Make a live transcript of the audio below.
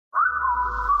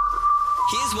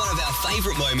Here's one of our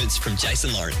favourite moments from Jase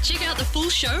and Lauren. Check out the full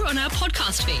show on our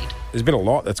podcast feed. There's been a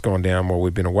lot that's gone down while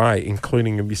we've been away,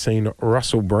 including, have you seen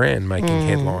Russel Brand making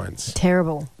headlines?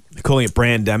 Terrible. They're calling it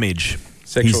brand damage.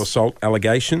 Sexual assault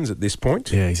allegations at this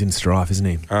point. Yeah, he's in strife, isn't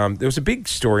he? There was a big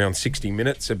story on 60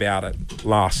 Minutes about it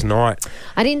last night.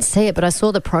 I didn't see it, but I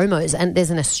saw the promos, and there's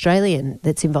an Australian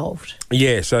that's involved.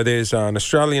 Yeah, so there's an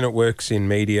Australian that works in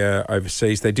media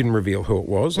overseas. They didn't reveal who it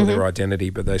was or their identity,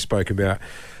 but they spoke about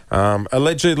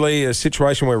allegedly a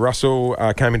situation where Russell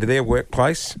came into their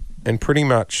workplace and pretty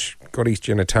much got his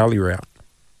genitalia out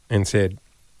and said,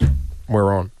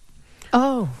 "We're on."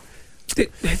 Oh.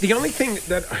 The only thing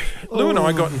that Lou and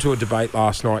I got into a debate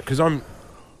last night, because I'm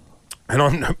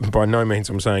by no means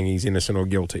I'm saying he's innocent or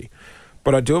guilty,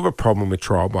 but I do have a problem with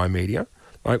trial by media.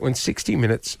 Like when 60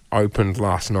 Minutes opened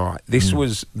last night, this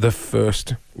was the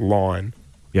first line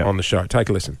on the show. Take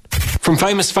a listen. From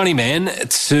famous funny man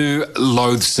to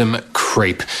loathsome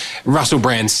creep, Russel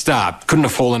Brand star couldn't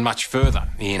have fallen much further.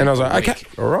 And I was like, okay,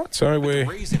 all right, so we're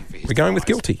going with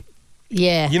guilty.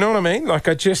 Yeah. You know what I mean? Like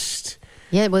I just...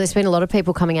 Yeah, well, there's been a lot of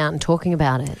people coming out and talking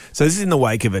about it. So this is in the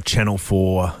wake of a Channel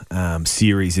 4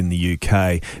 series in the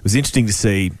UK. It was interesting to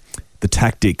see the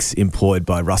tactics employed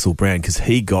by Russel Brand because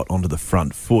he got onto the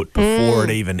front foot before it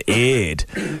even aired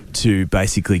to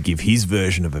basically give his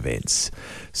version of events.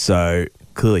 So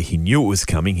clearly he knew it was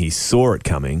coming. He saw it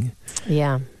coming.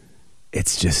 Yeah.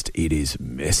 It is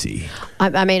messy.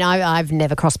 I mean, I've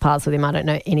never crossed paths with him. I don't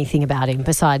know anything about him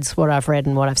besides what I've read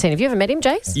and what I've seen. Have you ever met him,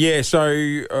 Jase? Yeah, so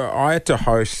I had to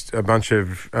host a bunch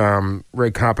of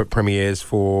red carpet premieres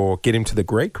for Get Him to the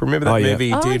Greek. Remember that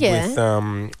movie he did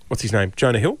with, what's his name,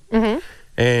 Jonah Hill? Mm-hmm.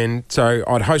 And so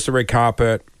I'd host the red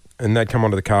carpet and they'd come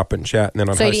onto the carpet and chat, and then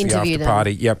I'd host the after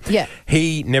party. Yep. Yeah.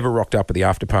 He never rocked up at the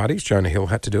after parties. Jonah Hill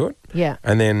had to do it. Yeah.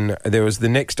 And then there was the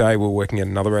next day, we were working at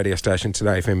another radio station,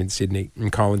 Today FM in Sydney,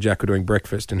 and Kyle and Jack were doing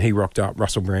breakfast, and he rocked up,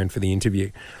 Russel Brand, for the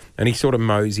interview. And he sort of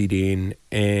moseyed in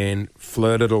and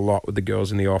flirted a lot with the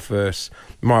girls in the office.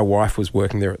 My wife was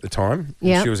working there at the time.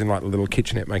 Yeah. She was in like a little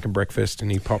kitchenette making breakfast,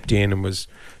 and he popped in and was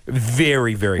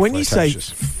very, very When you say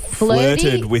flirtatious.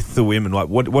 flirted with the women, like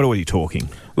what are you talking?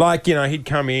 Like, you know, he'd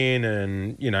come in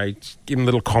and, you know, give him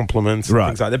little compliments and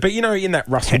things like that. But, you know, in that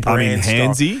Russel Brand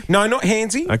handsy? style. No, not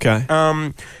handsy. Okay.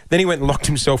 Then he went and locked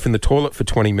himself in the toilet for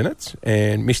 20 minutes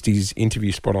and missed his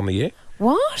interview spot on the air.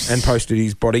 What? And posted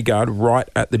his bodyguard right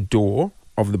at the door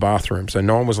of the bathroom. So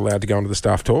no one was allowed to go into the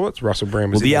staff toilets. Russel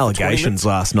Brand was the allegations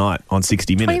last night on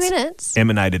 60 Minutes 20 minutes?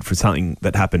 emanated from something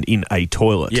that happened in a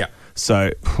toilet. Yeah.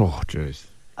 So, jeez.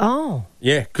 Oh.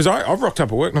 Yeah, because I've rocked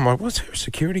up at work and I'm like, what's a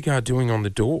security guard doing on the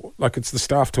door? Like, it's the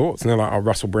staff toilets. And they're like,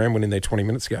 Russel Brand went in there 20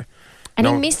 minutes ago. And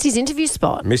he missed his interview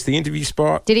spot. Missed the interview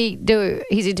spot. Did he do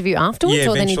his interview afterwards, Yeah,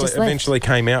 or then he just left? eventually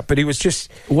came out. But he was just...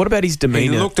 What about his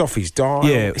demeanour? He looked off his dial.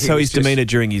 Yeah, so his demeanour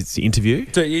during his interview?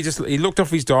 So he looked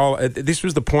off his dial. This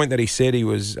was the point that he said he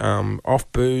was off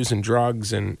booze and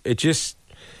drugs, and it just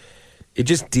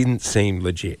didn't seem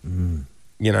legit.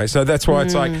 You know, so that's why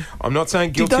it's like, I'm not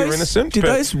saying guilty or innocent. Did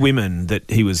those women that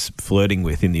he was flirting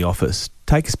with in the office,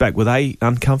 take us back, were they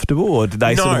uncomfortable or did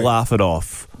they sort of laugh it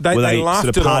off? They laughed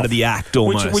sort of it part off, of the act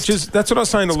almost? Which is, that's what I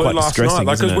was saying to Lou last night.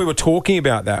 Like, because we were talking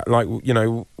about that, like, you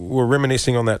know, we're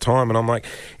reminiscing on that time, and I'm like,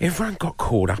 everyone got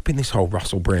caught up in this whole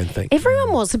Russell Brand thing.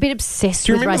 Everyone was a bit obsessed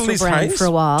with Russell Brand for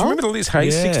a while. Do you remember the Liz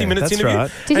Hayes 60 Minutes interview?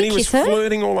 Right. Did and he was kiss her?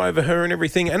 flirting all over her and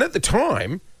everything. And at the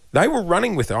time, they were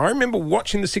running with her. I remember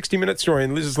watching the 60 Minutes story,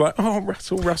 and Liz is like, oh,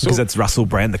 Russell. Because that's Russel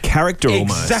Brand, the character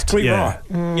almost. Exactly right.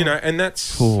 You know, and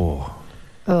that's... Oh,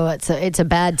 it's a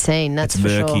bad scene, that's for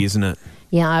sure. It's murky, isn't it?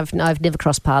 Yeah, I've never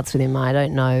crossed paths with him. I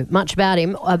don't know much about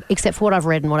him except for what I've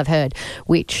read and what I've heard.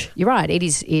 Which you're right,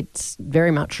 it's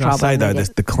very much trouble. I say though,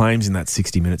 the claims in that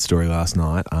 60 Minute story last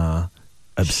night are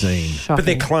obscene. Shocking. But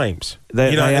they're claims. They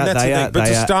and are, that's the thing. But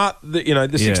to are. start,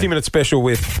 the 60 Minute special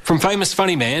with... From famous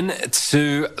funny man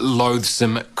to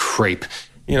loathsome creep.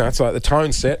 You know, it's like the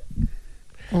tone set.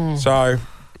 So,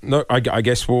 look, I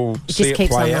guess we'll see it play out. It just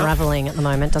keeps unravelling at the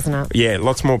moment, doesn't it? Yeah,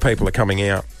 lots more people are coming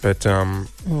out. But,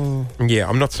 yeah,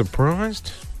 I'm not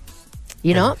surprised.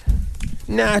 You're not?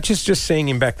 Nah, just seeing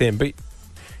him back then. But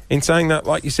in saying that,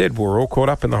 like you said, we're all caught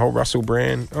up in the whole Russell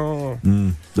Brand. Oh.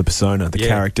 The persona, the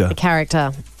character. The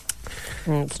character.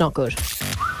 It's not good.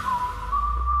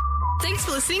 Thanks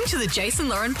for listening to the Jase and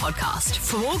Lauren podcast.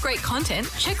 For more great content,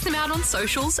 check them out on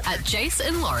socials at Jase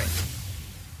and Lauren.